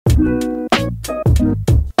Hi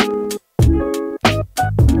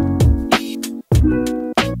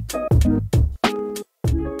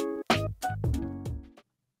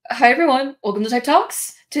everyone, welcome to Type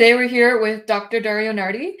Talks. Today we're here with Dr. Dario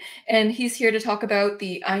Nardi, and he's here to talk about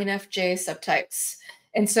the INFJ subtypes.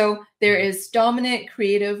 And so there is dominant,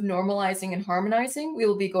 creative, normalizing, and harmonizing we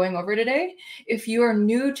will be going over today. If you are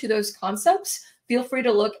new to those concepts, feel free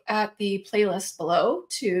to look at the playlist below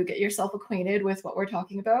to get yourself acquainted with what we're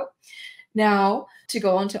talking about. Now, to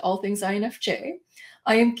go on to all things INFJ,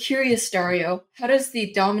 I am curious, Dario, how does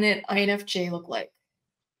the dominant INFJ look like?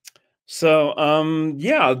 So,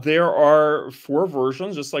 yeah, there are 4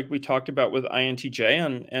 versions, just like we talked about with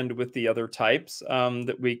INTJ and with the other types,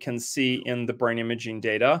 that we can see in the brain imaging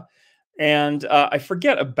data. And I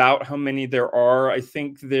forget about how many there are. I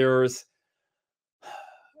think there's,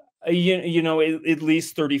 at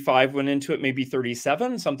least 35 went into it, maybe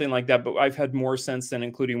 37, something like that. But I've had more since then,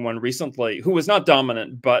 including one recently who was not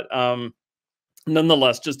dominant, but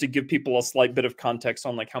nonetheless, just to give people a slight bit of context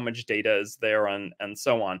on like how much data is there and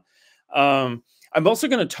so on. I'm also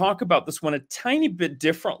going to talk about this one a tiny bit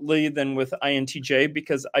differently than with INTJ,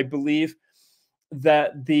 because I believe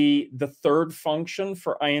that the third function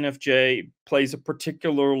for INFJ plays a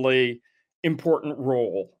particularly important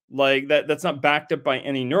role. Like that's not backed up by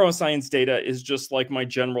any neuroscience data, is just like my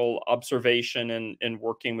general observation in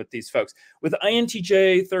working with these folks. With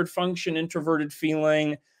INTJ, third function, introverted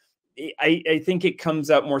feeling, I think it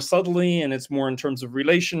comes out more subtly, and it's more in terms of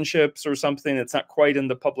relationships or something that's not quite in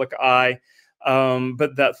the public eye.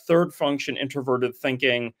 But that third function, introverted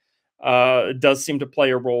thinking, does seem to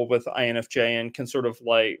play a role with INFJ and can sort of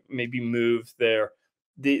like maybe move the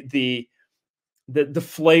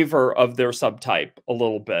flavor of their subtype a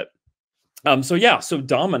little bit. So yeah, so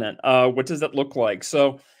dominant. What does that look like?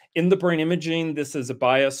 So in the brain imaging, this is a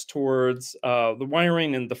bias towards the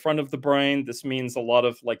wiring in the front of the brain. This means a lot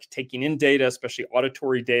of like taking in data, especially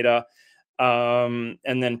auditory data, and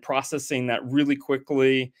then processing that really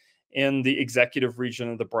quickly in the executive region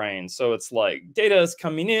of the brain. So it's like data is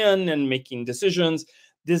coming in and making decisions.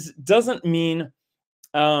 This doesn't mean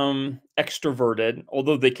extroverted,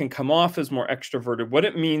 although they can come off as more extroverted. What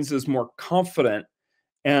it means is more confident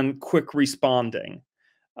and quick responding.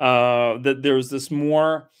 That there's this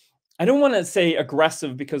more, I don't want to say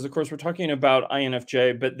aggressive, because of course we're talking about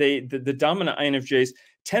INFJ, but the dominant INFJs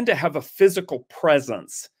tend to have a physical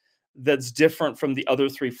presence that's different from the other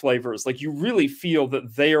 3 flavors. Like you really feel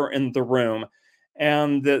that they are in the room,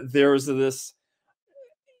 and that there's this,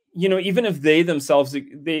 even if they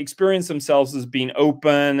experience themselves as being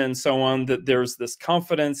open and so on, that there's this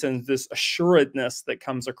confidence and this assuredness that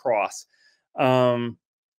comes across. And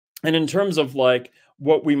in terms of like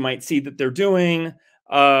what we might see that they're doing,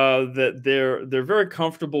 that they're very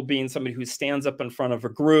comfortable being somebody who stands up in front of a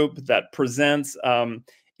group, that presents,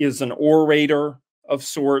 is an orator of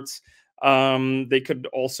sorts. They could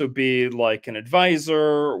also be like an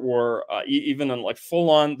advisor, or even in like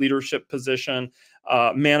full-on leadership position,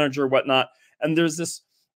 manager, whatnot. And there's this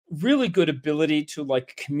really good ability to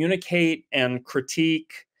like communicate and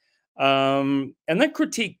critique. And that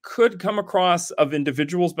critique could come across of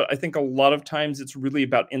individuals, but I think a lot of times it's really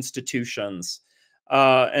about institutions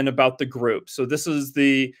and about the group. So this is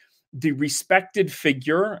the respected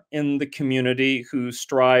figure in the community who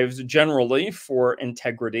strives generally for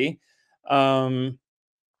integrity.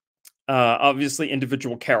 Obviously,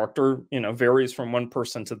 individual character, varies from one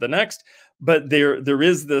person to the next, but there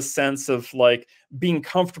is this sense of like being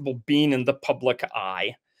comfortable being in the public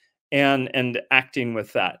eye and acting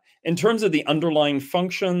with that. In terms of the underlying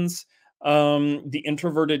functions, the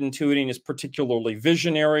introverted intuiting is particularly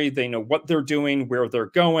visionary. They know what they're doing, where they're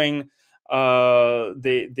going.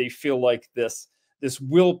 They feel like this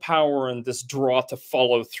willpower and this draw to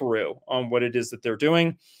follow through on what it is that they're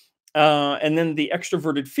doing. And then the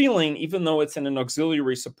extroverted feeling, even though it's in an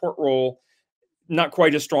auxiliary support role, not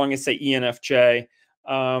quite as strong as say ENFJ,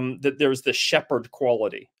 that there's the shepherd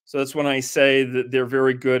quality. So that's when I say that they're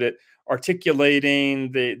very good at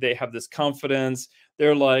articulating. They have this confidence.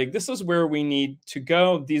 They're like, this is where we need to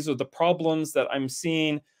go. These are the problems that I'm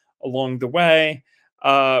seeing along the way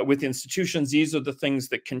with institutions. These are the things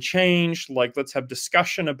that can change. Like, let's have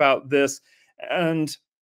discussion about this and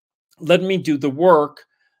let me do the work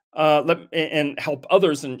and help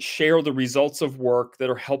others and share the results of work that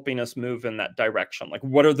are helping us move in that direction. Like,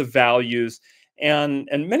 what are the values? And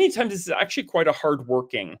many times this is actually quite a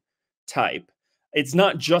hardworking type. It's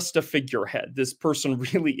not just a figurehead. This person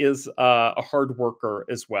really is a hard worker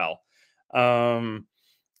as well. And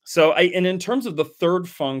in terms of the third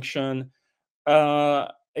function,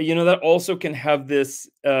 you know, that also can have this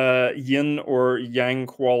yin or yang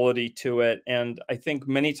quality to it. And I think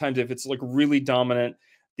many times if it's like really dominant,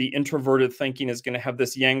 the introverted thinking is going to have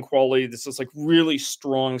this yang quality. This is like really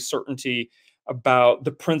strong certainty about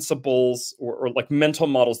the principles or like mental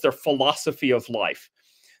models, their philosophy of life.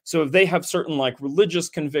 So if they have certain like religious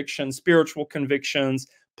convictions, spiritual convictions,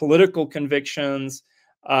 political convictions,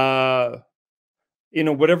 you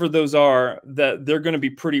know, whatever those are, that they're going to be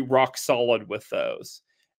pretty rock solid with those.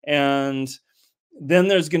 And then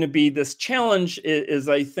there's going to be this challenge is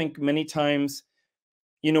I think many times,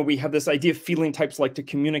 you know, we have this idea of feeling types like to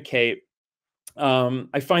communicate.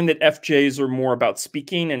 I find that FJs are more about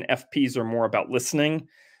speaking and FPs are more about listening.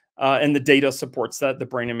 And the data supports that. The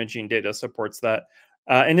brain imaging data supports that.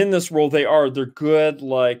 And in this role, they're good,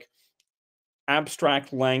 like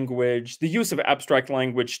abstract language, the use of abstract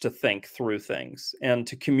language to think through things and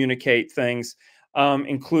to communicate things,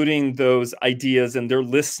 including those ideas. And they're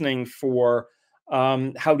listening for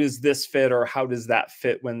how does this fit or how does that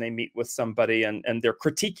fit when they meet with somebody, and they're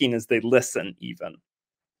critiquing as they listen even.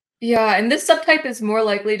 Yeah, and this subtype is more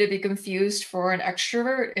likely to be confused for an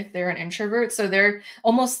extrovert if they're an introvert. So they're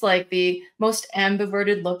almost like the most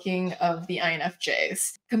ambiverted looking of the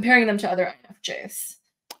INFJs, comparing them to other INFJs.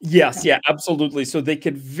 Yes, yeah, absolutely. So they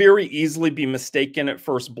could very easily be mistaken at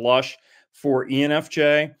first blush for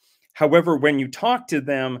ENFJ. However, when you talk to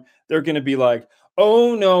them, they're going to be like,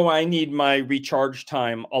 oh no, I need my recharge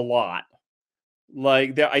time a lot.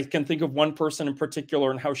 Like that, I can think of one person in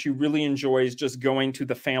particular and how she really enjoys just going to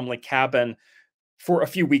the family cabin for a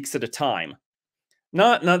few weeks at a time.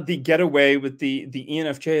 Not the getaway with the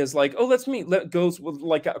ENFJ is like, oh, let's meet, goes with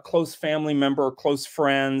like a close family member or close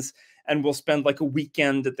friends, and we'll spend like a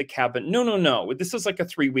weekend at the cabin. No, no, no. This is like a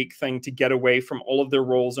 3-week thing to get away from all of their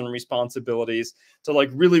roles and responsibilities, to like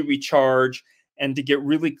really recharge and to get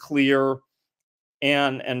really clear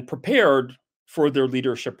and prepared for their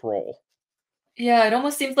leadership role. Yeah, it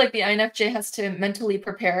almost seems like the INFJ has to mentally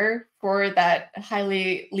prepare for that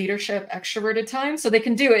highly leadership extroverted time so they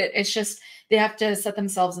can do it. It's just they have to set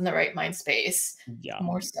themselves in the right mind space Yeah.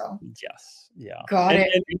 more so. Yes. Yeah. Got it.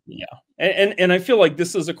 And yeah. And I feel like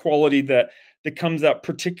this is a quality that comes out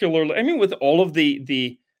particularly, I mean, with all of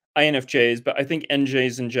the INFJs, but I think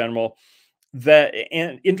NJs in general, that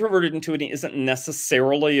and introverted intuiting isn't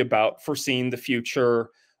necessarily about foreseeing the future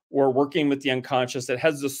or working with the unconscious. It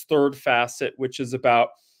has this third facet, which is about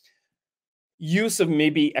use of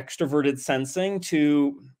maybe extroverted sensing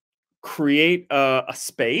to create a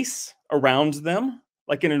space around them,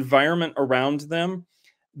 like an environment around them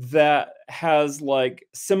that has like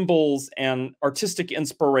symbols and artistic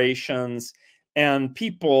inspirations and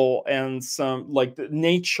people and some like the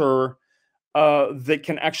nature that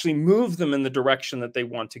can actually move them in the direction that they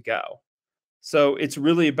want to go. So it's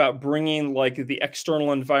really about bringing like the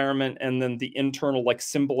external environment and then the internal like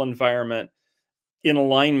symbol environment in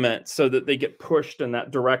alignment so that they get pushed in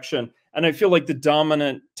that direction. And I feel like the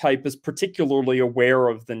dominant type is particularly aware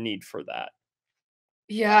of the need for that.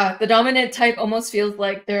 Yeah, the dominant type almost feels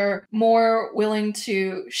like they're more willing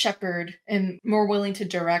to shepherd and more willing to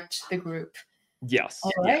direct the group. All Yes.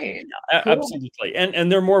 Yeah. right. Yeah, Cool. absolutely.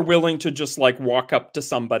 And they're more willing to just like walk up to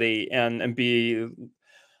somebody and be,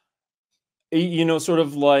 you know, sort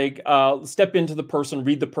of like step into the person,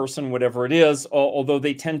 read the person, whatever it is, although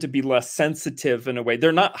they tend to be less sensitive in a way.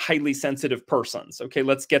 They're not highly sensitive persons. Okay,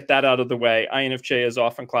 let's get that out of the way. INFJ is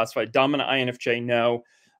often classified dominant INFJ, no.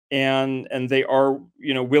 And they are,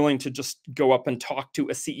 you know, willing to just go up and talk to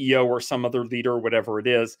a CEO or some other leader, whatever it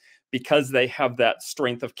is, because they have that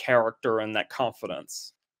strength of character and that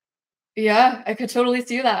confidence. Yeah, I could totally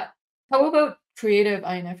see that. How about creative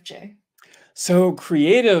INFJ? So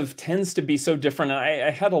creative tends to be so different.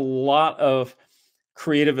 I had a lot of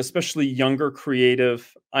creative, especially younger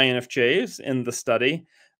creative INFJs in the study.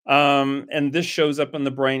 And this shows up in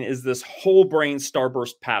the brain is this whole brain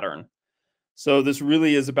starburst pattern. So this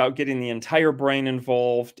really is about getting the entire brain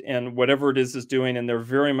involved and whatever it is doing. And they're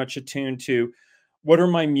very much attuned to what are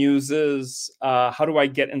my muses? How do I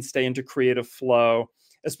get and stay into creative flow?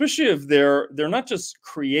 Especially if they're not just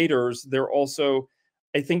creators, they're also,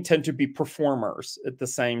 I think, tend to be performers at the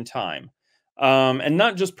same time. And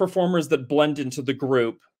not just performers that blend into the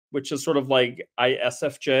group, which is sort of like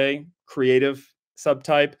ISFJ, creative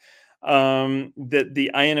subtype. That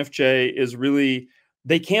the INFJ is really,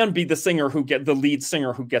 they can be the singer the lead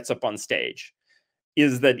singer who gets up on stage.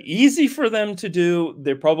 Is that easy for them to do?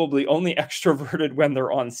 They're probably only extroverted when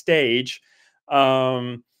they're on stage.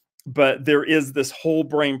 But there is this whole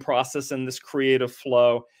brain process and this creative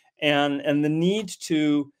flow and the need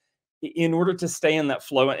to, in order to stay in that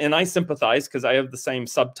flow. And I sympathize because I have the same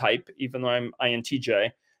subtype, even though I'm INTJ.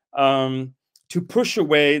 to push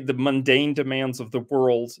away the mundane demands of the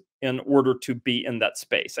world in order to be in that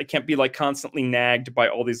space. I can't be like constantly nagged by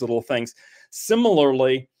all these little things.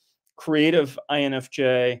 Similarly, creative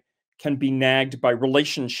INFJ can be nagged by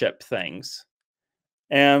relationship things.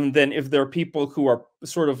 And then if there are people who are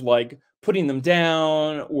sort of like putting them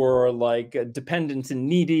down or like dependent and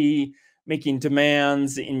needy, making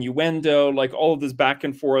demands, innuendo, like all of this back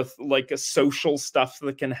and forth, like a social stuff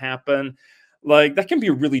that can happen, like that can be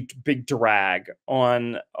a really big drag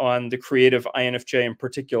on the creative INFJ in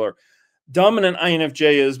particular. Dominant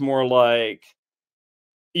INFJ is more like,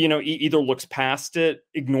 you know, either looks past it,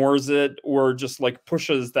 ignores it, or just like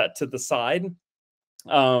pushes that to the side.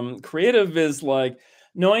 Creative is like,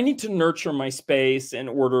 no, I need to nurture my space in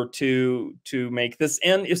order to make this.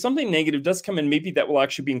 And if something negative does come in, maybe that will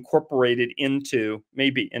actually be incorporated into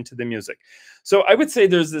the music. So I would say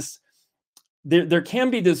there's this, there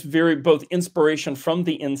can be this very both inspiration from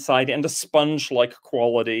the inside and a sponge-like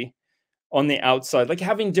quality on the outside, like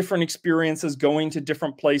having different experiences, going to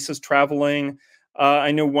different places, traveling.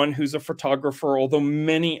 I know one who's a photographer, although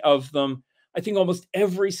many of them, I think almost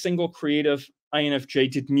every single creative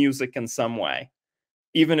INFJ did music in some way.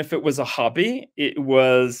 Even if it was a hobby, it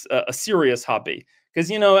was a serious hobby.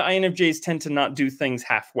 Because, you know, INFJs tend to not do things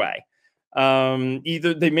halfway.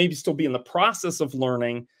 Either they may still be in the process of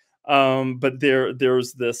learning, but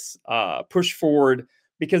there's this push forward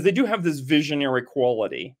because they do have this visionary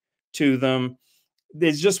quality to them.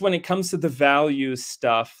 It's just when it comes to the values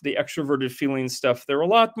stuff, the extroverted feeling stuff, they're a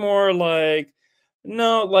lot more like,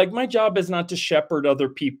 no, like my job is not to shepherd other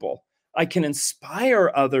people. I can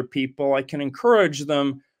inspire other people. I can encourage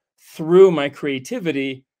them through my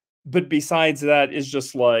creativity. But besides that is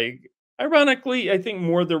just like, ironically, I think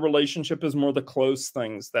more the relationship is more the close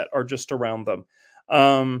things that are just around them.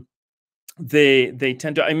 They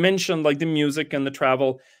tend to, I mentioned like the music and the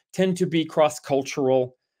travel tend to be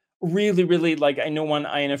cross-cultural. Really, really, like I know one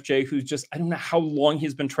INFJ who's just, I don't know how long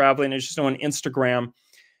he's been traveling. I just know on Instagram,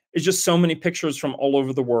 it's just so many pictures from all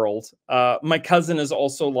over the world. My cousin is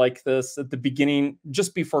also like this at the beginning,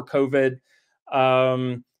 just before COVID.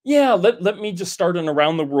 Yeah, let me just start an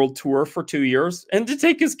around the world tour for 2 years and to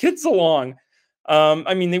take his kids along.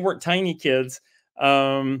 I mean, they weren't tiny kids,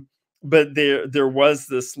 but there was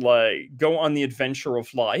this like go on the adventure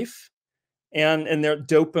of life and their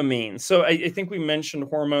dopamine. So I think we mentioned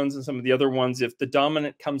hormones and some of the other ones. If the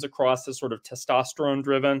dominant comes across as sort of testosterone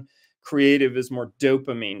driven, creative is more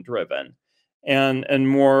dopamine driven and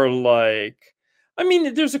more like, I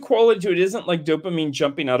mean, there's a quality to it. It isn't like dopamine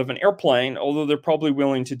jumping out of an airplane, although they're probably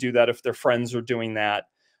willing to do that if their friends are doing that.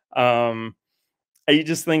 I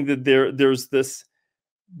just think that there's this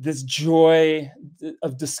joy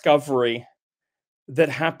of discovery that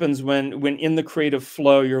happens when in the creative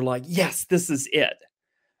flow, you're like, yes, this is it.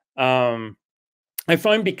 I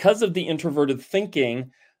find because of the introverted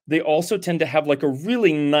thinking, they also tend to have like a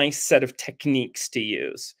really nice set of techniques to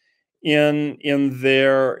use in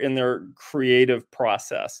their creative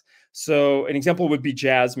process. So an example would be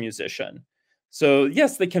jazz musician. So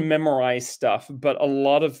yes, they can memorize stuff, but a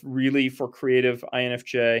lot of really for creative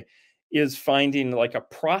INFJ is finding like a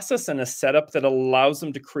process and a setup that allows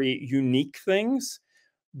them to create unique things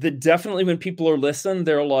that definitely when people are listening,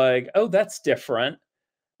 they're like, oh, that's different.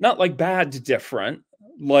 Not like bad different,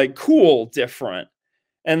 like cool different.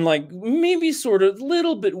 And like maybe sort of a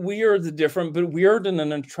little bit weird different, but weird in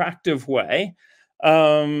an attractive way.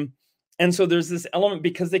 And so there's this element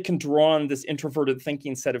because they can draw on this introverted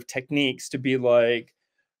thinking set of techniques to be like,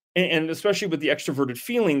 and especially with the extroverted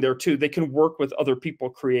feeling there too, they can work with other people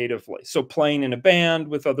creatively. So playing in a band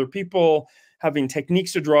with other people, having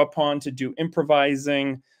techniques to draw upon to do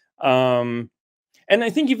improvising. And I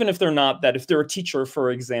think even if they're not that, if they're a teacher,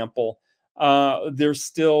 for example, they're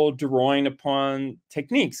still drawing upon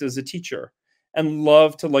techniques as a teacher and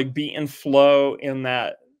love to like be in flow in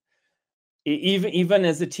that. Even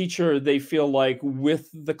as a teacher, they feel like with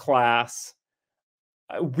the class,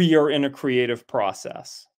 we are in a creative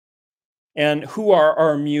process. And who are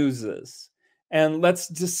our muses? And let's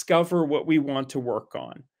discover what we want to work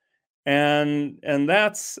on. And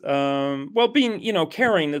that's well, being, you know,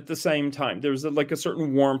 caring at the same time. There's like a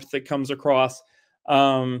certain warmth that comes across,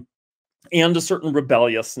 and a certain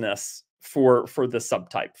rebelliousness for the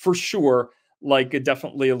subtype for sure. Like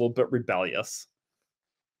definitely a little bit rebellious.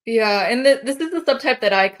 Yeah, and this is the subtype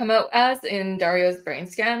that I come out as in Dario's brain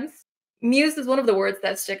scans. Muse is one of the words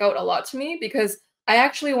that stick out a lot to me because I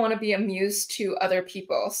actually want to be a muse to other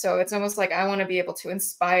people. So it's almost like I want to be able to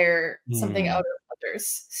inspire something out of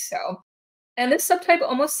others. So, and this subtype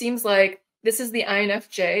almost seems like this is the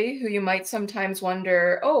INFJ who you might sometimes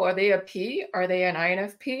wonder, oh, are they a P? Are they an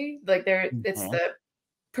INFP? Like it's Mhm. the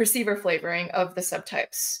perceiver flavoring of the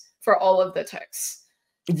subtypes for all of the types.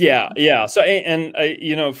 Yeah, yeah. So,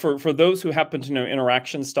 you know, for those who happen to know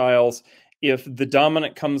interaction styles, if the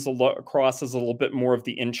dominant comes across as a little bit more of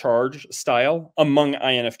the in charge style among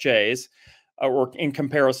INFJs, or in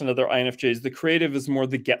comparison to other INFJs, the creative is more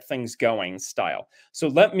the get things going style. So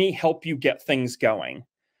let me help you get things going.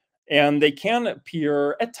 And they can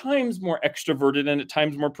appear at times more extroverted and at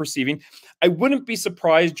times more perceiving. I wouldn't be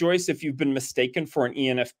surprised, Joyce, if you've been mistaken for an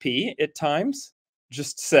ENFP at times.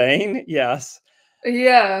 Just saying, yes.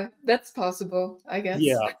 Yeah, that's possible, I guess.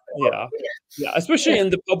 Yeah, yeah, yeah, especially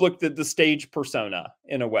in the public, the stage persona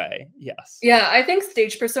in a way, yes. Yeah, I think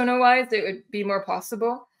stage persona wise, it would be more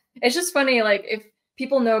possible. It's just funny, like if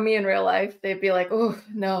people know me in real life, they'd be like, "Oh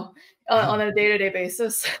no," on a day-to-day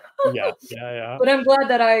basis. Yeah, yeah, yeah, But I'm glad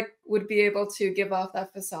that I would be able to give off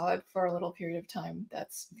that facade for a little period of time.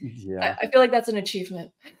 yeah. I feel like that's an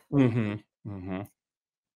achievement. Mhm, mhm.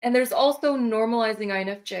 And there's also normalizing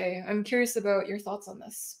INFJ. I'm curious about your thoughts on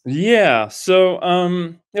this. Yeah, so,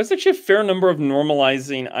 there's actually a fair number of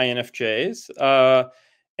normalizing INFJs,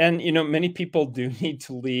 and, you know, many people do need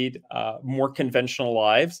to lead, more conventional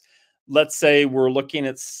lives. Let's say we're looking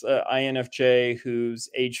at INFJ who's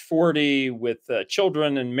age 40 with,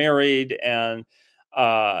 children and married and,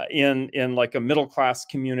 in, like, a middle-class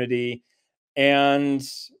community, and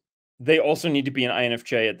they also need to be an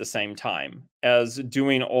INFJ at the same time as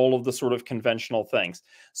doing all of the sort of conventional things.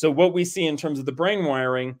 So what we see in terms of the brain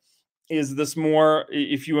wiring is this more,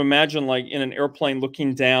 if you imagine like in an airplane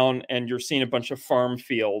looking down and you're seeing a bunch of farm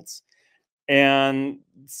fields, and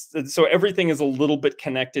so everything is a little bit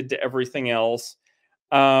connected to everything else.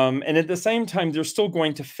 And at the same time, they're still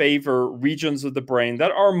going to favor regions of the brain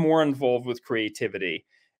that are more involved with creativity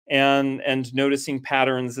and noticing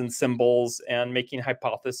patterns and symbols and making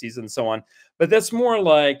hypotheses and so on. But that's more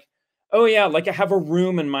like, oh yeah, like I have a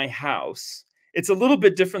room in my house. It's a little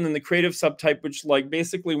bit different than the creative subtype, which like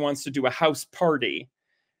basically wants to do a house party.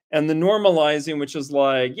 And the normalizing, which is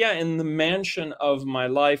like, yeah, in the mansion of my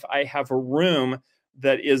life, I have a room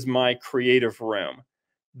that is my creative room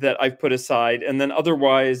that I've put aside. And then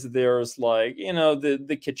otherwise there's like, you know,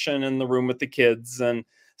 the kitchen and the room with the kids and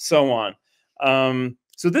so on.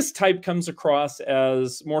 So this type comes across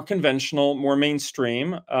as more conventional, more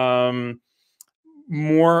mainstream,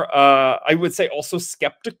 more I would say also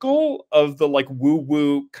skeptical of the like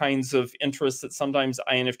woo-woo kinds of interests that sometimes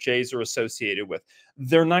INFJs are associated with.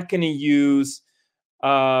 They're not going to use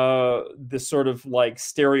the sort of like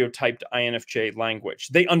stereotyped INFJ language.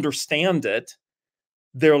 They understand it.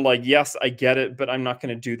 They're like, yes, I get it, but I'm not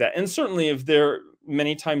going to do that. And certainly if they're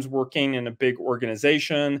many times working in a big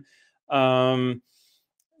organization, um,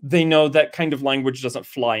 they know that kind of language doesn't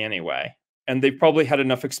fly anyway. And they've probably had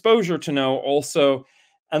enough exposure to know also,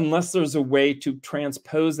 unless there's a way to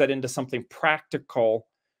transpose that into something practical,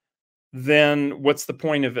 then what's the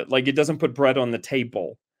point of it? Like it doesn't put bread on the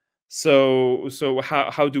table. So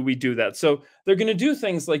how do we do that? So they're going to do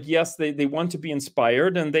things like, yes, they want to be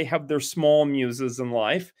inspired and they have their small muses in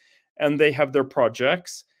life and they have their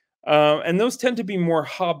projects. And those tend to be more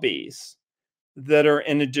hobbies that are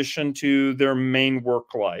in addition to their main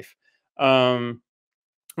work life. Um,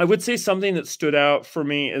 I would say something that stood out for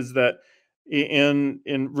me is that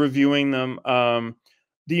in reviewing them,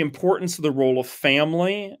 the importance of the role of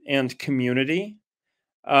family and community,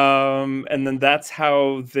 and then that's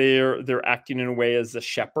how they're acting in a way as a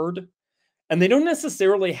shepherd, and they don't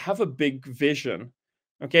necessarily have a big vision.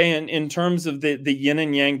 Okay, and in terms of the yin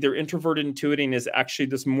and yang, their introverted intuiting is actually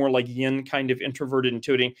this more like yin kind of introverted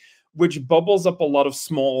intuiting, which bubbles up a lot of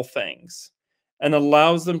small things and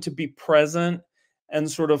allows them to be present and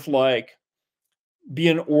sort of like be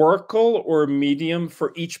an oracle or a medium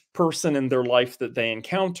for each person in their life that they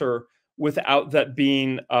encounter without that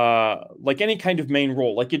being like any kind of main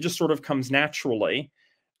role. Like it just sort of comes naturally.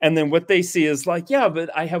 And then what they see is like, yeah, but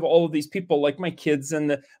I have all of these people, like my kids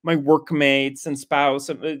and my workmates and spouse,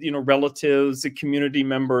 you know, relatives, and community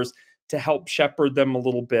members to help shepherd them a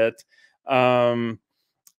little bit. Um,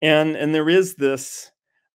 and there is this,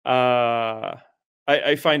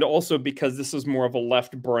 I find also because this is more of a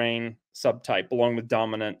left brain subtype along with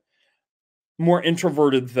dominant, more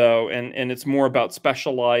introverted though, and it's more about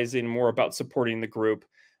specializing, more about supporting the group,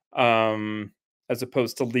 as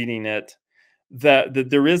opposed to leading it. That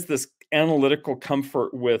there is this analytical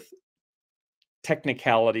comfort with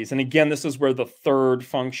technicalities. And again, this is where the third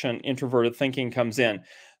function, introverted thinking, comes in.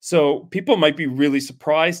 So people might be really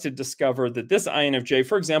surprised to discover that this INFJ,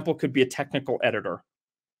 for example, could be a technical editor.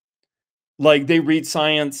 like they read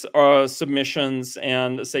science submissions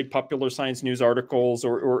and say popular science news articles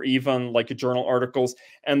or even like journal articles,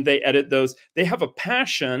 and they edit those. They have a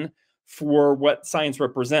passion for what science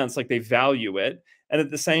represents, like they value it. And at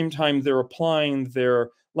the same time, they're applying their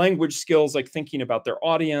language skills, like thinking about their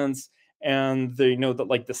audience, and they know that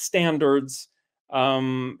like the standards.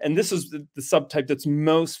 And this is the subtype that's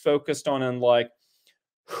most focused on and like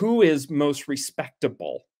who is most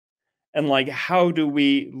respectable, and like how do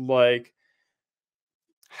we like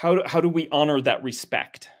how do we honor that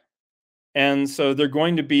respect? And so they're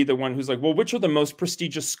going to be the one who's like, well, which are the most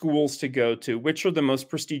prestigious schools to go to? Which are the most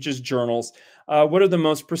prestigious journals? What are the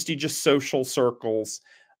most prestigious social circles?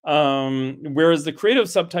 Whereas the creative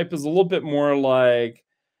subtype is a little bit more like,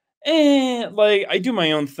 like I do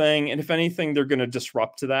my own thing. And if anything, they're going to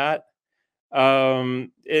disrupt that. And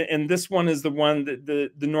this one is the one that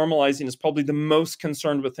the normalizing is probably the most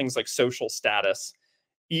concerned with things like social status,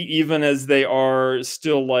 even as they are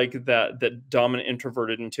still like that dominant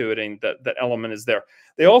introverted intuiting, that element is there.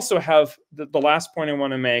 They also have the last point I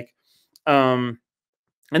want to make, and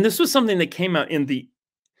this was something that came out in the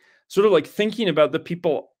sort of like thinking about the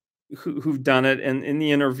people who've done it and in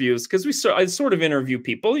the interviews, because I sort of interview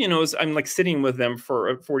people, you know, as I'm like sitting with them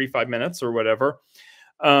for 45 minutes or whatever.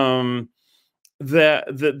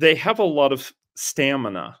 That they have a lot of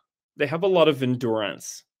stamina, they have a lot of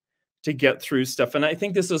endurance to get through stuff. And I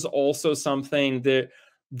think this is also something that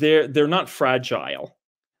they're not fragile.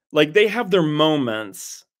 Like they have their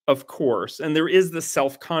moments, of course, and there is this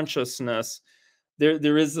self-consciousness.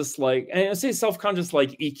 There is this like, and I say self-conscious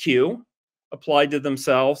like EQ applied to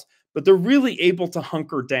themselves, but they're really able to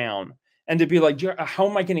hunker down and to be like, how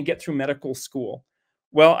am I going to get through medical school?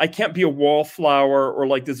 Well, I can't be a wallflower or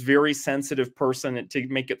like this very sensitive person to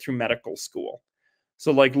make it through medical school.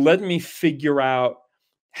 So like, let me figure out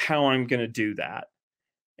how I'm going to do that.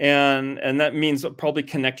 And that means probably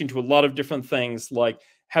connecting to a lot of different things, like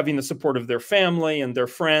having the support of their family and their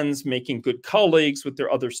friends, making good colleagues with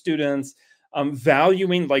their other students,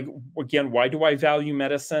 valuing, like, again, why do I value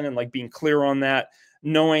medicine? And like being clear on that,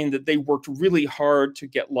 knowing that they worked really hard to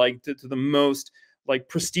get like to the most like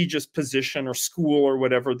prestigious position or school or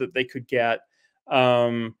whatever that they could get.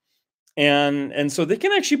 And so they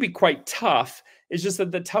can actually be quite tough. It's just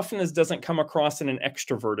that the toughness doesn't come across in an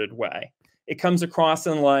extroverted way. It comes across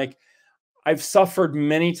in like, I've suffered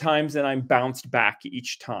many times and I'm bounced back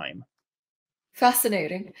each time.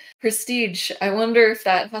 Fascinating. Prestige. I wonder if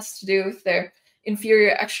that has to do with their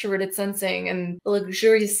inferior extroverted sensing and the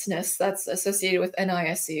luxuriousness that's associated with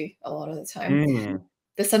NISE a lot of the time.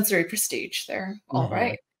 The sensory prestige there. All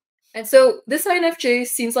right. And so this INFJ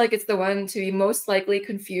seems like it's the one to be most likely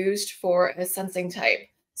confused for a sensing type.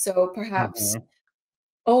 So perhaps,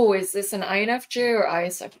 oh, is this an INFJ or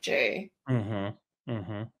ISFJ?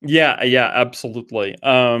 Yeah, absolutely.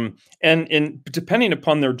 And depending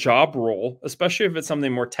upon their job role, especially if it's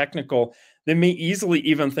something more technical, they may easily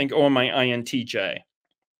even think, oh, am I INTJ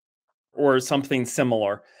or something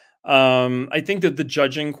similar. I think that the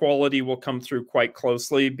judging quality will come through quite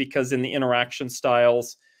closely, because in the interaction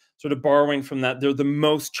styles, sort of borrowing from that, they're the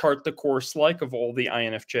most chart the course like of all the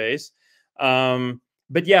INFJs.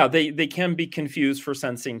 But yeah, they can be confused for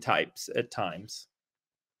sensing types at times.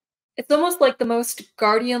 It's almost like the most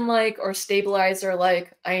guardian-like or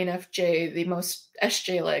stabilizer-like INFJ, the most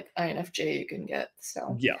SJ-like INFJ you can get.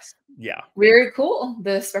 So yes, yeah, very cool.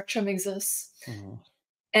 The spectrum exists.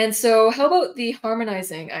 And so how about the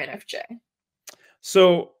harmonizing INFJ?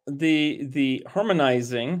 So the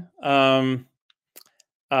harmonizing, so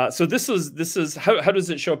this is how does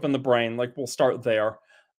it show up in the brain? Like we'll start there.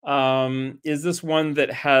 Is this one that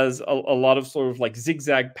has a lot of sort of like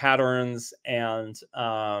zigzag patterns, and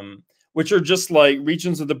which are just like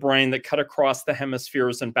regions of the brain that cut across the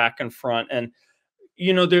hemispheres and back and front. And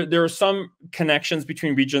you know, there are some connections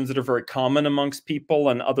between regions that are very common amongst people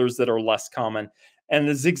and others that are less common. And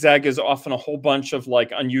the zigzag is often a whole bunch of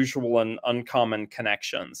like unusual and uncommon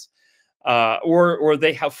connections. Or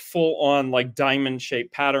they have full on like diamond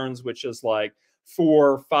shaped patterns, which is like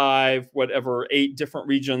 4, 5, whatever, 8 different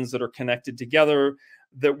regions that are connected together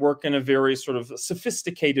that work in a very sort of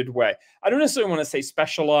sophisticated way. I don't necessarily want to say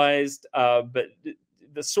specialized, but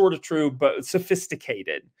the sort of true, but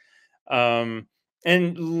sophisticated.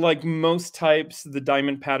 And like most types, the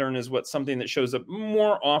diamond pattern is something that shows up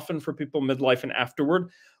more often for people midlife and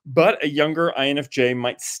afterward. But a younger INFJ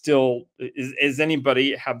might still, is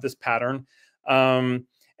anybody, have this pattern. And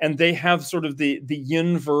they have sort of the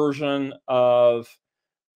yin version of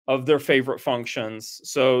their favorite functions.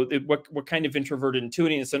 So what kind of introverted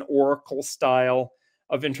intuiting? It's an oracle style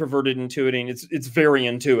of introverted intuiting. It's very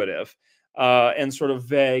intuitive. and sort of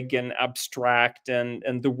vague and abstract,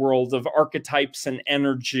 and the world of archetypes and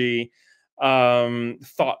energy,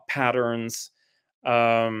 thought patterns.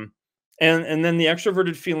 And then the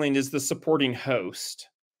extroverted feeling is the supporting host.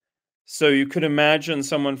 So you could imagine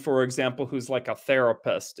someone, for example, who's like a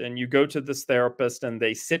therapist, and you go to this therapist and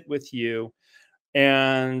they sit with you,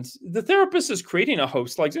 and the therapist is creating a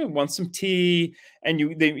host, like, "Hey, want some tea?" And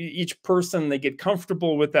each person, they get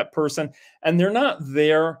comfortable with that person, and they're not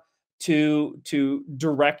there to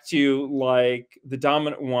direct you like the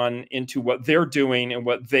dominant one into what they're doing and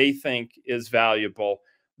what they think is valuable.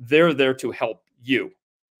 They're there to help you,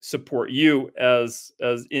 support you as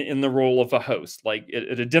in the role of a host. Like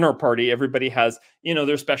at a dinner party, everybody has,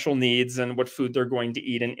 their special needs and what food they're going to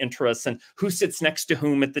eat and interests and who sits next to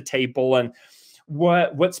whom at the table, and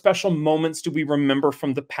what special moments do we remember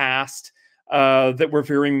from the past that were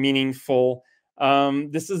very meaningful.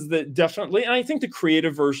 This is definitely, and I think the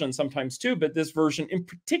creative version sometimes too, but this version in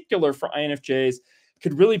particular for INFJs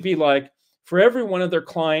could really be like, for every one of their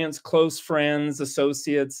clients, close friends,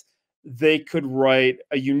 associates, they could write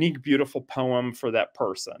a unique, beautiful poem for that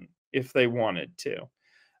person if they wanted to.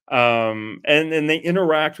 And they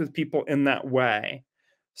interact with people in that way.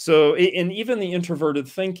 So, and even the introverted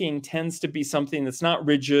thinking tends to be something that's not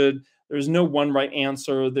rigid. There's no one right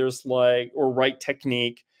answer. There's or right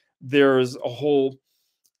technique. There's a whole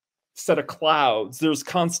set of clouds. There's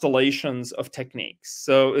constellations of techniques.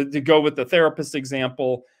 So to go with the therapist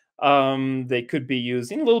example, they could be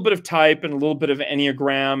using a little bit of type and a little bit of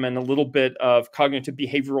Enneagram and a little bit of cognitive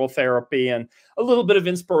behavioral therapy and a little bit of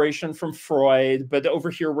inspiration from Freud. But over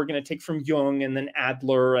here, we're going to take from Jung and then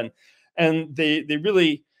Adler. And they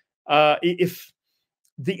really, if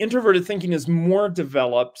the introverted thinking is more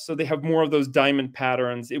developed, so they have more of those diamond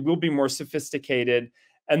patterns, it will be more sophisticated.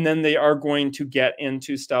 And then they are going to get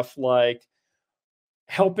into stuff like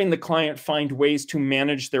helping the client find ways to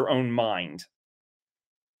manage their own mind,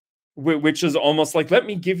 which is almost like, let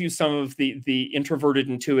me give you some of the introverted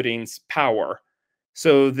intuiting's power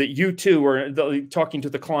so that you too are talking to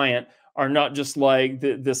the client are not just like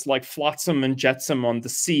this like flotsam and jetsam on the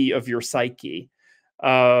sea of your psyche.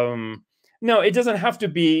 No, it doesn't have to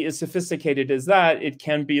be as sophisticated as that. It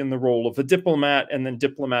can be in the role of a diplomat, and then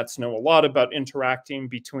diplomats know a lot about interacting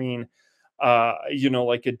between,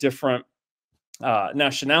 like a different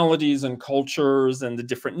nationalities and cultures and the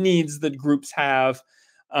different needs that groups have.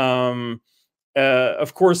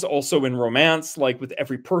 Of course, also in romance, like with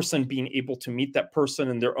every person being able to meet that person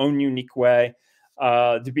in their own unique way,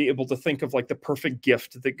 to be able to think of like the perfect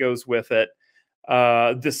gift that goes with it,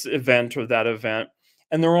 this event or that event.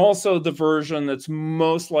 And they're also the version that's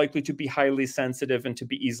most likely to be highly sensitive and to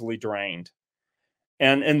be easily drained.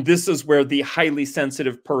 And this is where the highly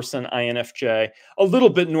sensitive person, INFJ, a little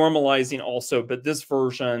bit normalizing also, but this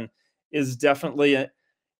version is definitely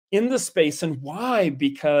in the space. And why?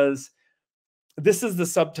 Because this is the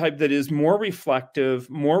subtype that is more reflective,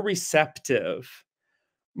 more receptive,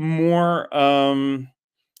 more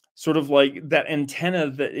sort of like that antenna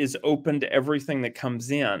that is open to everything that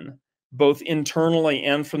comes in, both internally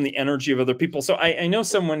and from the energy of other people. So I know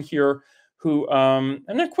someone here who I'm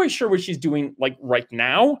not quite sure what she's doing like right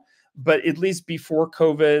now, but at least before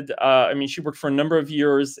COVID, she worked for a number of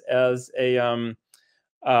years as a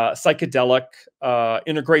psychedelic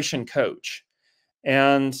integration coach,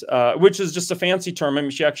 and which is just a fancy term.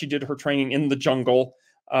 She actually did her training in the jungle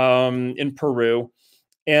in Peru.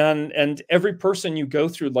 And every person you go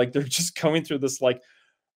through, like they're just going through this, like,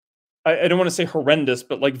 I don't want to say horrendous,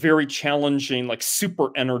 but like very challenging, like super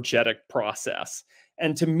energetic process.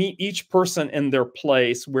 And to meet each person in their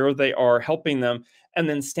place where they are, helping them, and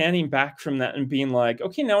then standing back from that and being like,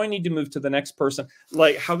 okay, now I need to move to the next person.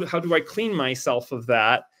 Like, how do I clean myself of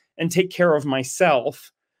that and take care of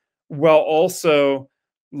myself while also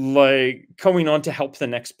like going on to help the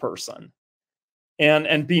next person?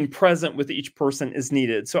 And being present with each person is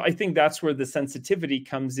needed. So I think that's where the sensitivity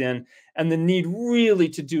comes in, and the need really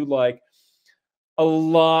to do like a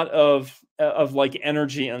lot of like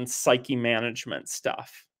energy and psyche management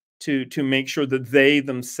stuff to make sure that they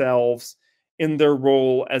themselves, in their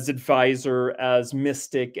role as advisor, as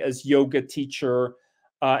mystic, as yoga teacher,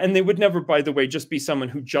 and they would never, by the way, just be someone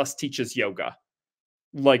who just teaches yoga.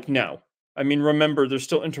 Like, no. Remember, they're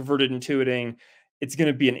still introverted intuiting. It's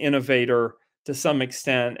going to be an innovator to some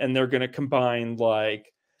extent, and they're going to combine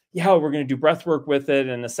like, yeah, we're going to do breath work with it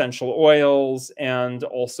and essential oils, and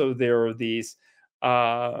also there are these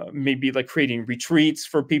maybe like creating retreats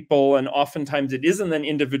for people, and oftentimes it isn't an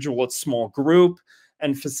individual, it's small group,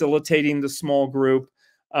 and facilitating the small group.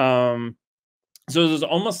 So there's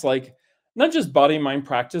almost like not just body mind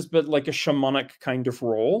practice, but like a shamanic kind of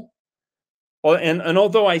role Well, and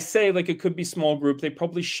although I say like it could be small group, they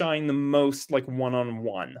probably shine the most like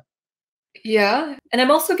one-on-one. Yeah, and I'm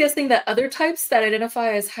also guessing that other types that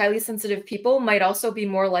identify as highly sensitive people might also be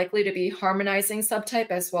more likely to be harmonizing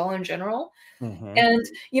subtype as well in general. Mhm. And,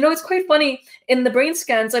 it's quite funny. In the brain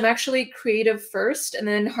scans, I'm actually creative first and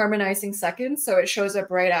then harmonizing second. So it shows up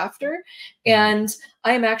right after. Mhm. And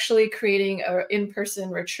I'm actually creating an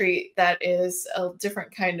in-person retreat that is a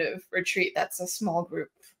different kind of retreat. That's a small group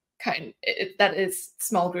that is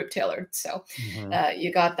small group tailored. So Mhm.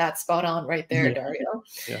 you got that spot on right there, Yeah, Dario.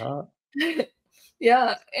 yeah.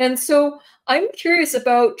 Yeah. And so I'm curious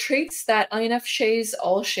about traits that INFJs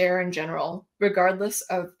all share in general, regardless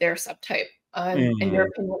of their subtype, and your Mhm.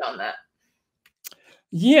 opinion on that.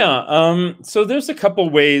 Yeah, so there's a couple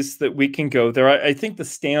ways that we can go there. I think the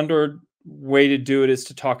standard way to do it is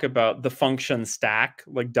to talk about the function stack,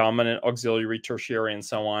 like dominant, auxiliary, tertiary, and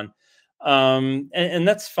so on. And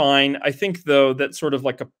that's fine. I think though that sort of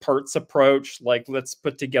like a parts approach, like let's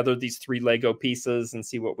put together these three Lego pieces and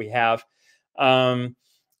see what we have. Um,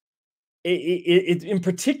 in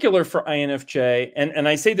particular for INFJ, and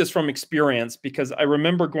I say this from experience because I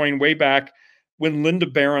remember going way back when Linda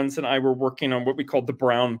Behrens and I were working on what we called the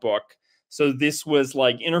Brown Book. So this was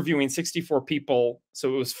like interviewing 64 people.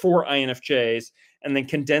 So it was 4 INFJs, and then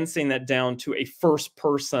condensing that down to a first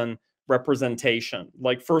person representation,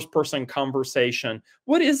 like first person conversation.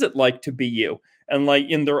 What is it like to be you? And like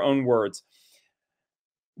in their own words.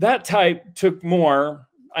 That type took more.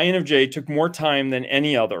 INFJ took more time than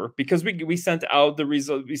any other because we sent out the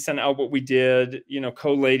result. We sent out what we did,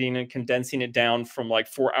 collating and condensing it down from like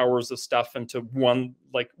 4 hours of stuff into one,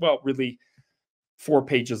 like, well, really 4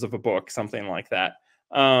 pages of a book, something like that.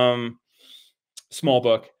 Um, Small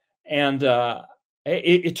book, and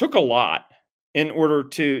it took a lot in order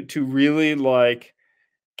to really like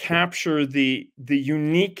capture the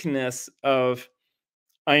uniqueness of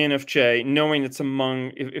INFJ, knowing it's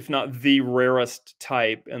among, if not the rarest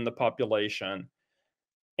type in the population.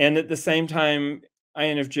 And at the same time,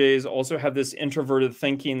 INFJs also have this introverted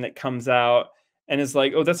thinking that comes out and is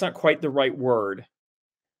like, oh, that's not quite the right word.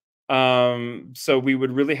 So we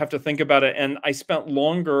would really have to think about it. And I spent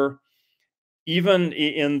longer, even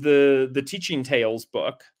in the Teaching Tales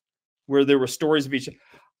book, where there were stories of each.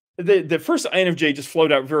 The first INFJ just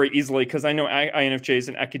flowed out very easily because I know INFJs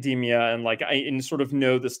in academia, and like I sort of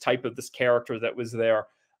know this type of this character that was there,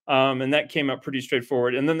 and that came out pretty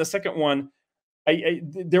straightforward. And then the second one,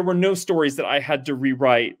 there were no stories that I had to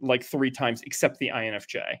rewrite like 3 times except the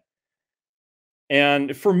INFJ.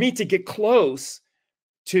 And for me to get close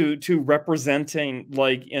to representing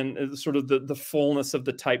like in sort of the fullness of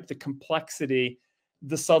the type, the complexity,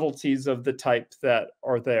 the subtleties of the type that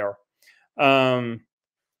are there. Um,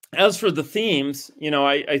 as for the themes,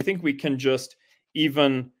 I think we can just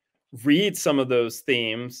even read some of those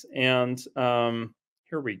themes. And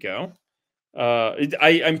here we go.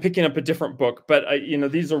 I'm picking up a different book, but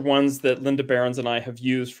these are ones that Linda Behrens and I have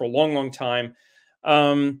used for a long, long time.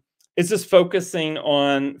 It's just focusing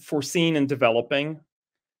on foreseeing and developing.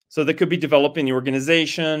 So that could be developing the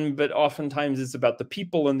organization, but oftentimes it's about the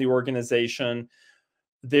people in the organization.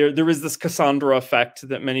 There is this Cassandra effect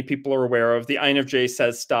that many people are aware of. The INFJ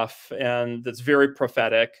says stuff and that's very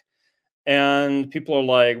prophetic. And people are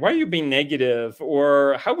like, why are you being negative?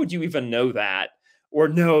 Or how would you even know that? Or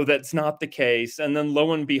no, that's not the case. And then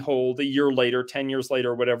lo and behold, a year later, 10 years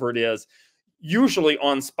later, whatever it is, usually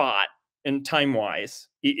on spot and time wise,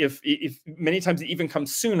 if many times it even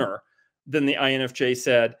comes sooner than the INFJ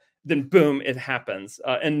said, then boom, it happens.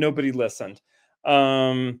 And nobody listened.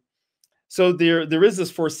 So there is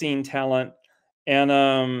this foreseen talent. And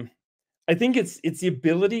I think it's the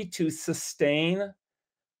ability to sustain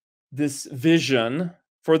this vision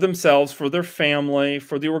for themselves, for their family,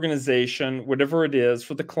 for the organization, whatever it is,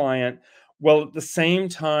 for the client, while at the same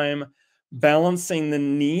time balancing the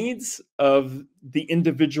needs of the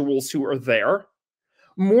individuals who are there.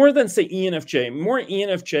 More than say ENFJ. More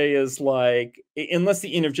ENFJ is like, unless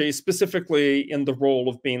the ENFJ is specifically in the role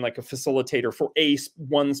of being like a facilitator for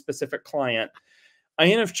one specific client,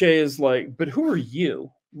 INFJ is like, but who are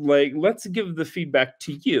you? Like, let's give the feedback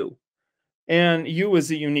to you and you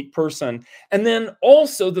as a unique person. And then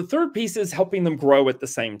also the third piece is helping them grow at the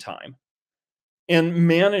same time and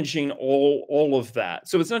managing all of that.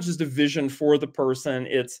 So it's not just a vision for the person,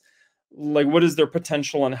 it's like what is their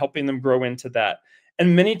potential and helping them grow into that.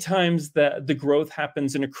 And many times that the growth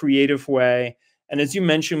happens in a creative way. And as you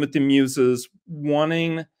mentioned with the muses,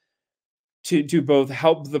 wanting to both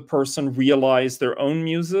help the person realize their own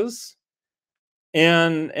muses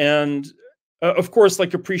and Of course,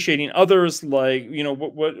 like appreciating others, like, you know,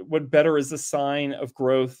 what better is a sign of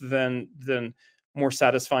growth than more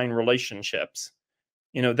satisfying relationships?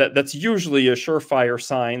 You know, that's usually a surefire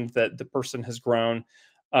sign that the person has grown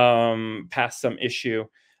past some issue.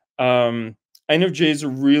 INFJs are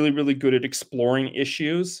really, really good at exploring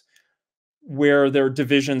issues where there are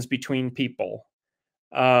divisions between people,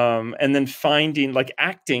 and then finding, like,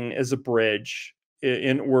 acting as a bridge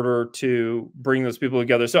in order to bring those people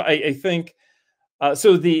together. So I think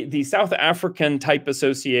so the South African Type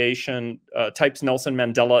Association types Nelson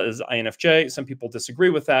Mandela as INFJ. Some people disagree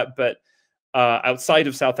with that, but outside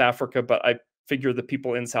of South Africa, but I figure the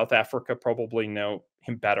people in South Africa probably know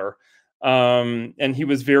him better. And he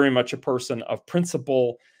was very much a person of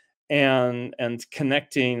principle and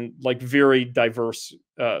connecting, like, very diverse,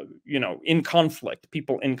 you know, in conflict,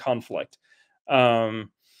 people in conflict. And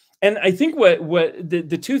I think what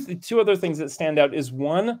the two other things that stand out is,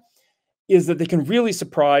 one is that they can really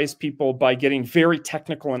surprise people by getting very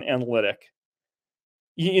technical and analytic.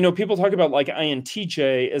 You know, people talk about, like,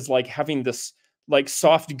 INTJ as, like, having this, like,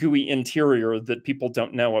 soft, gooey interior that people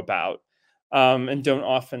don't know about, and don't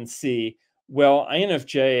often see. Well,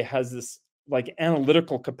 INFJ has this, like,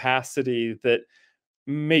 analytical capacity that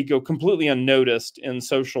may go completely unnoticed in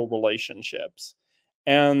social relationships.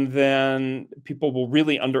 And then people will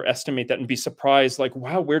really underestimate that and be surprised, like,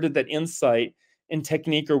 wow, where did that insight and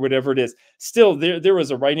technique or whatever it is? Still, there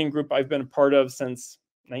was a writing group I've been a part of since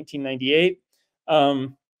 1998.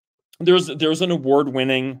 There's an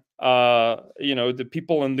award-winning, you know, the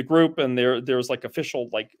people in the group, and there's like official,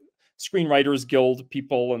 like, Screenwriters Guild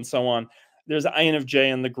people and so on. There's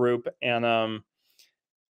INFJ in the group, and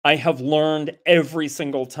I have learned every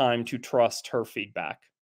single time to trust her feedback,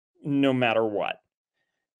 no matter what.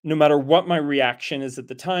 No matter what my reaction is at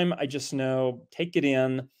the time, I just know, take it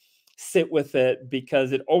in, sit with it,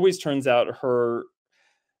 because it always turns out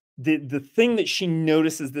the thing that she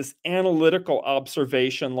notices, this analytical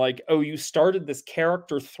observation, like, oh, you started this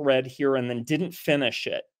character thread here and then didn't finish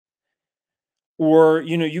it. Or,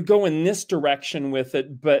 you know, you go in this direction with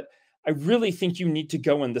it, but I really think you need to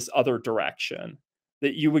go in this other direction,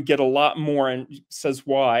 that you would get a lot more, and says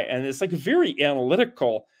why. And it's, like, very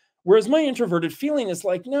analytical. Whereas my introverted feeling is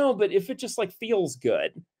like, no, but if it just, like, feels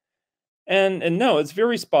good. And no, it's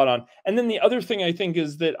very spot on. And then the other thing I think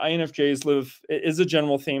is that INFJs is a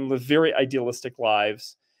general theme, live very idealistic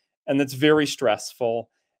lives, and that's very stressful.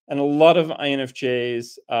 And a lot of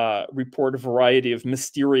INFJs report a variety of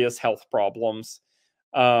mysterious health problems,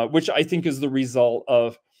 which I think is the result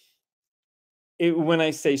of it. When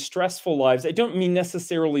I say stressful lives, I don't mean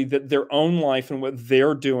necessarily that their own life and what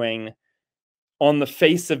they're doing on the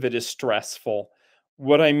face of it is stressful.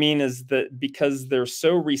 What I mean is that because they're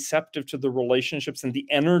so receptive to the relationships and the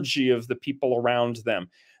energy of the people around them,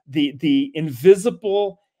 the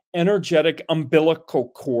invisible energetic umbilical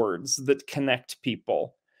cords that connect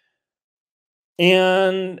people.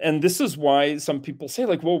 And this is why some people say,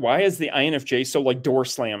 like, well, why is the INFJ so, like, door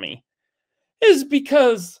slammy? Is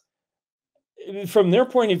because from their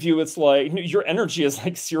point of view, it's like, your energy is,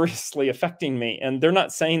 like, seriously affecting me. And they're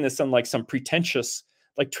not saying this in, like, some pretentious,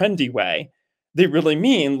 like, trendy way. They really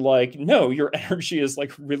mean, like, no, your energy is,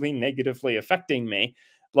 like, really negatively affecting me,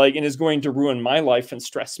 like, and is going to ruin my life and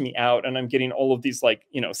stress me out. And I'm getting all of these, like,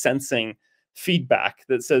 you know, sensing feedback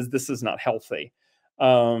that says this is not healthy.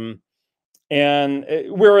 And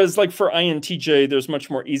whereas, like, for INTJ, there's much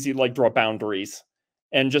more easy, like, draw boundaries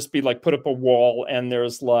and just be like, put up a wall. And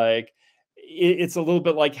there's, like, it's a little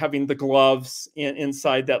bit like having the gloves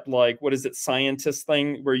inside that, like, what is it, scientist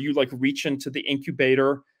thing, where you, like, reach into the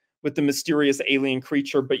incubator with the mysterious alien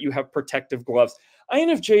creature, but you have protective gloves.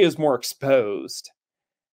 INFJ is more exposed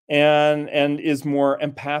and is more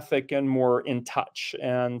empathic and more in touch.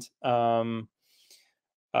 And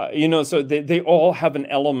you know, so they all have an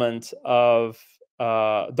element of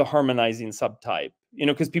the harmonizing subtype, you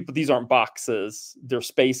know, because people, these aren't boxes, they're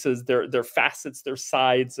spaces, they're facets, they're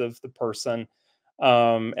sides of the person.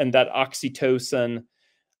 And that oxytocin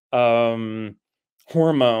hormone,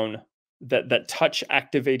 that touch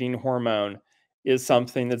activating hormone, is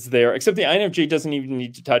something that's there. Except the INFJ doesn't even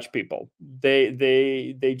need to touch people.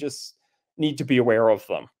 They just need to be aware of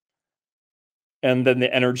them. And then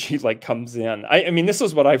the energy, like, comes in. I mean, this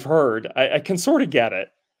is what I've heard. I can sort of get it.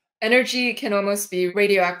 Energy can almost be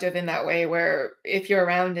radioactive in that way, where if you're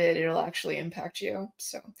around it, it'll actually impact you.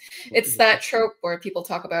 So it's that trope where people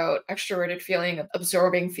talk about extroverted feeling,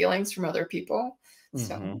 absorbing feelings from other people.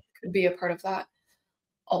 So Mhm. could be a part of that.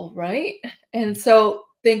 All right. And so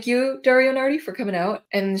Thank you, Dario Nardi, for coming out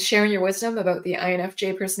and sharing your wisdom about the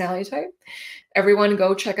INFJ personality type. Everyone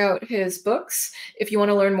go check out his books. If you want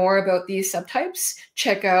to learn more about these subtypes,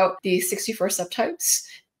 check out the 64 subtypes.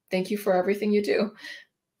 Thank you for everything you do.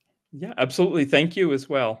 Yeah, absolutely. Thank you as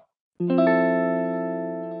well.